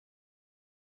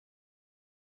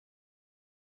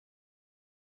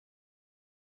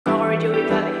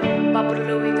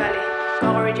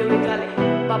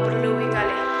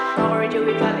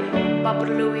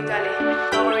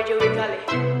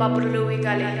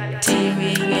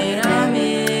Tiwi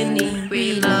Nginingawula,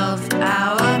 we love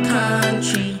our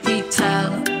country. We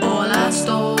tell all our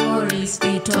stories.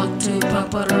 We talk to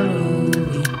Papa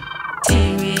Louie.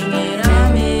 Tiwi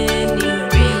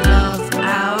Nginingawula, we love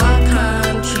our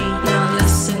country. Now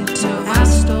listen to our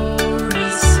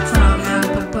stories from our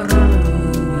Papa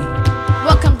Louie.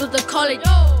 Welcome to the college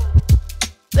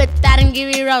with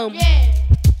Nginingawula Rome.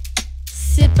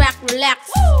 Sit back, relax.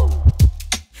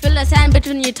 Feel the sand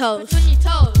between your toes.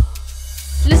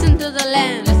 Listen to the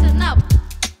land. Listen up.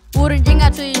 Put a jingle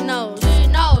to your nose.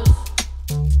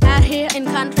 Out here in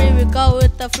country, we go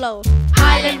with the flow.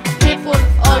 Island people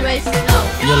always know.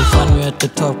 You'll find me at the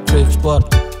top trick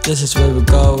spot. This is where we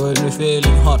go when we're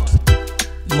feeling hot.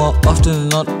 More often than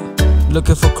not,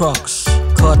 looking for crocs.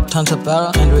 Caught tons of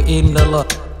barrel and we're eating a lot.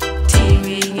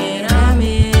 Tiwi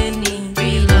Nginingawula,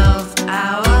 we love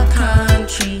our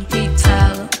country. We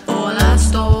tell all our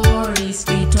stories.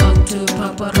 We talk to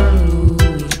Papa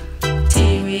Louie.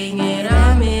 Tiwi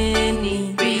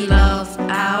Nginingawula, we love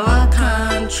our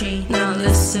country. Now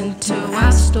listen to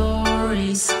our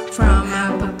stories from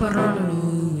our Papa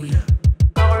Louie.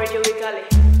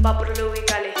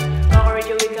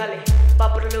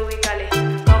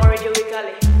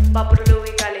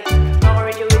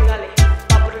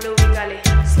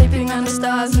 Sleeping on the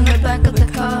stars in the back of the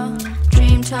car.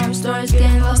 Dreamtime stories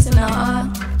getting lost in our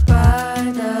art.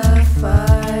 By the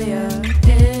fire,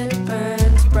 it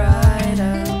burns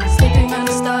brighter. Sleeping on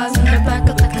the stars in the back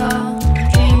of the car.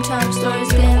 Dreamtime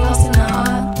stories getting lost in our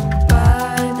art.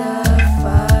 By the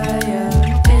fire,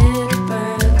 it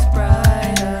burns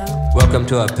brighter. Welcome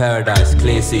to our paradise,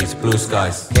 clear seas, blue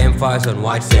skies, campfires on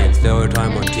white sands, story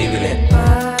time on TV land.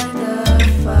 By the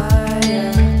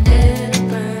fire, it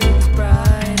burns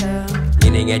brighter.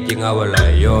 Nginingawula,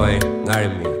 yoy,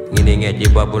 ngarimi,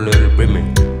 Nginingawula, brimi.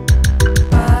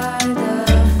 By the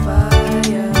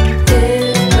fire,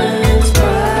 it burns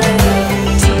brighter.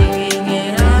 Tiwi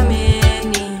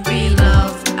Nginingawula, we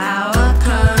love our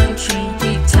country.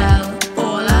 We tell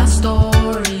all our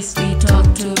stories. We talk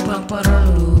to Papa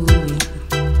Louie.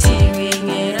 Tiwi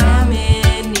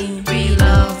Nginingawula, we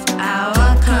love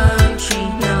our country.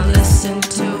 Now listen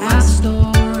to our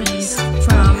stories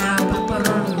from our Papa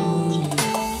Louie.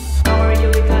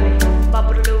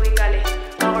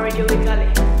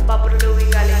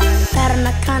 Out in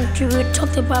the country, we talk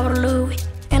to Papa Louie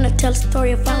and I tell a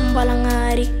story of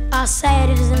Balangari. Our side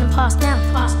is in the past now,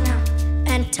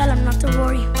 and tell him not to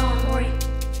worry. Don't worry.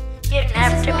 You don't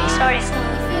have to be sorry.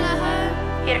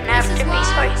 You don't have to be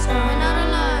sorry.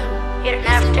 You don't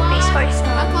have to be sorry.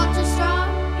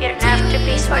 You don't have to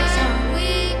be sorry.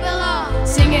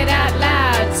 Sing it out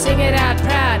loud, sing it out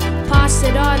proud. Pass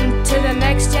it on to the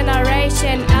next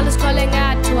generation. Elders calling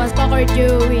out to us, Papa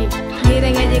Louie.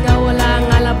 Nginingawula,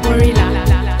 ngalapuri la la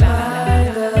la la. By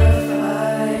the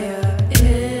fire,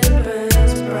 it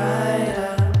burns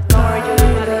brighter. By the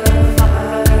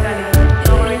fire,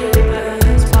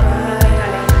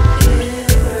 it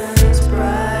burns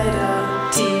brighter.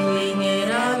 Tiwi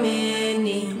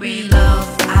Nginingawula, we love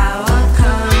our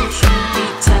country. We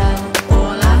tell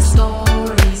all our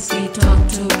stories. We talk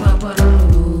to Papa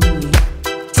Louie.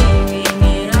 Tiwi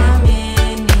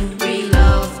Nginingawula, we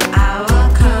love our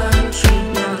country.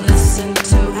 Now listen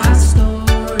to our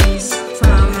stories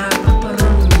from our Papa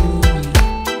Louie.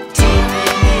 Tiwi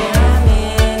Nginingawula,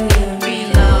 we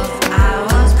love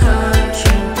our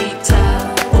country. We tell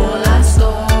all our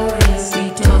stories. We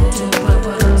talk to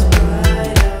Papa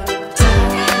Louie.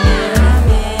 Tiwi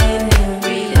Nginingawula,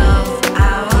 we love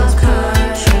our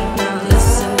country. Now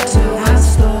listen to our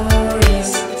stories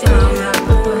from our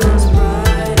Papa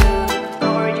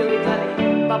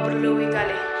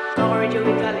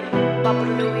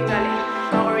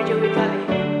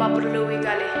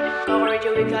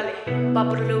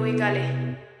Papa Louie.